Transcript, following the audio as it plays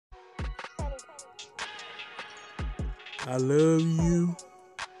I love you.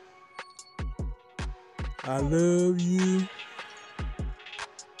 I love you.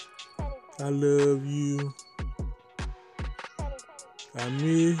 I love you. I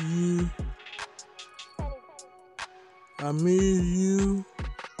miss you. I miss you.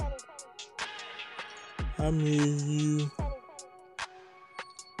 I miss you.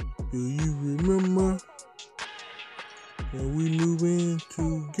 Do you remember when we moved in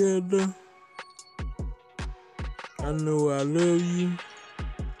together? I know I love you.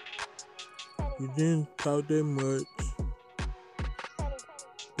 We didn't talk that much,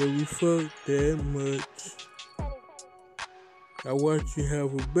 but we fucked that much. I watched you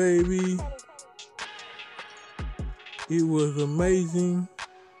have a baby. It was amazing.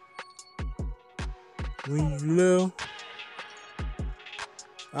 When you left,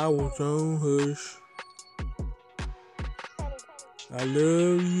 I was on hush. I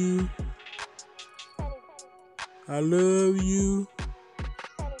love you. I love you.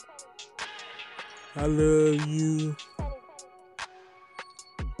 I love you.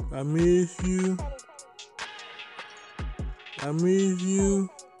 I miss you. I miss you.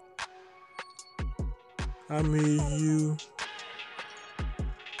 I miss you.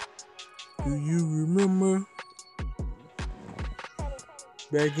 Do you remember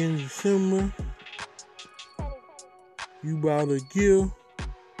back in December, you bought a gift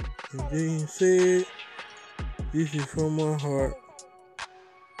and then said, "This is from my heart."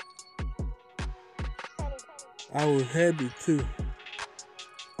 I was happy too.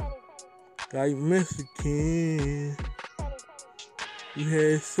 Like Mexican, we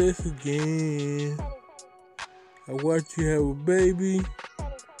had sex again. I watched you have a baby.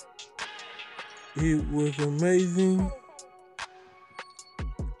 It was amazing.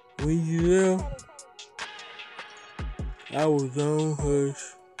 When you left, I was on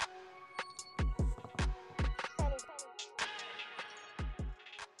hush.